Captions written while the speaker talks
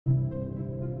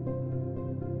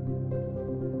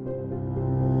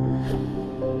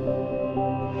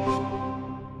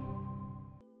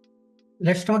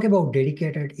Let's talk about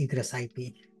dedicated egress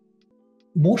IP.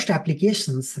 Most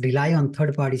applications rely on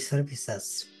third-party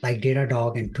services like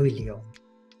Datadog and Twilio.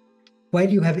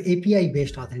 While you have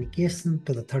API-based authentication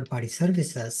to the third-party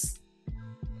services,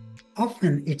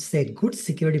 often it's a good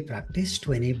security practice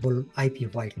to enable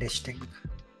IP whitelisting.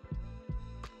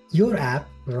 Your app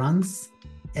runs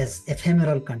as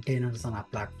ephemeral containers on a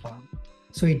platform,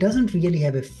 so it doesn't really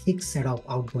have a fixed set of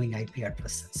outgoing IP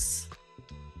addresses.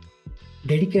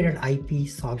 Dedicated IP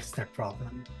solves that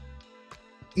problem.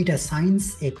 It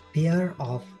assigns a pair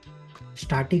of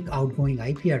static outgoing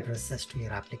IP addresses to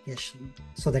your application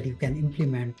so that you can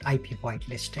implement IP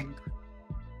whitelisting.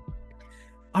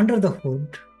 Under the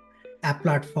hood, App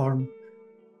Platform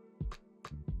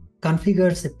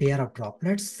configures a pair of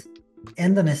droplets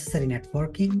and the necessary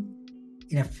networking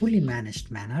in a fully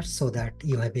managed manner so that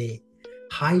you have a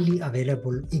highly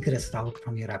available egress route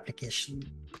from your application.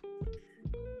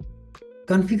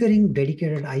 Configuring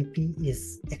dedicated IP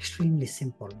is extremely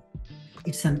simple.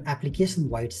 It's an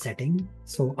application-wide setting.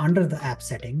 So under the app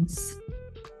settings,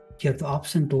 you have the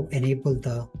option to enable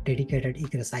the dedicated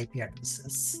egress IP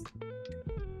addresses.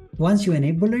 Once you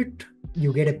enable it,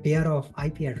 you get a pair of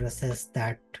IP addresses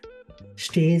that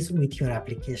stays with your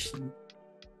application.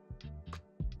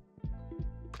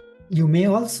 You may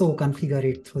also configure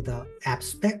it through the app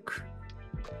spec,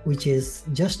 which is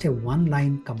just a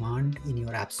one-line command in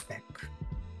your app spec.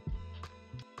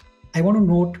 I want to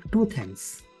note two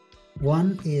things.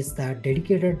 One is that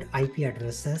dedicated IP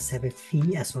addresses have a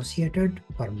fee associated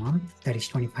per month, that is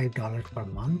 $25 per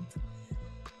month.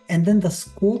 And then the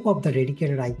scope of the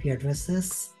dedicated IP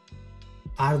addresses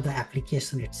are the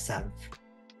application itself.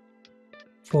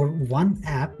 For one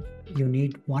app, you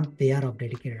need one pair of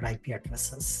dedicated IP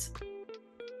addresses.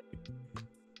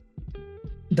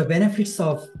 The benefits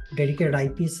of dedicated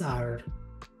IPs are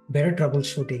better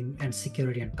troubleshooting and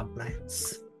security and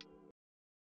compliance.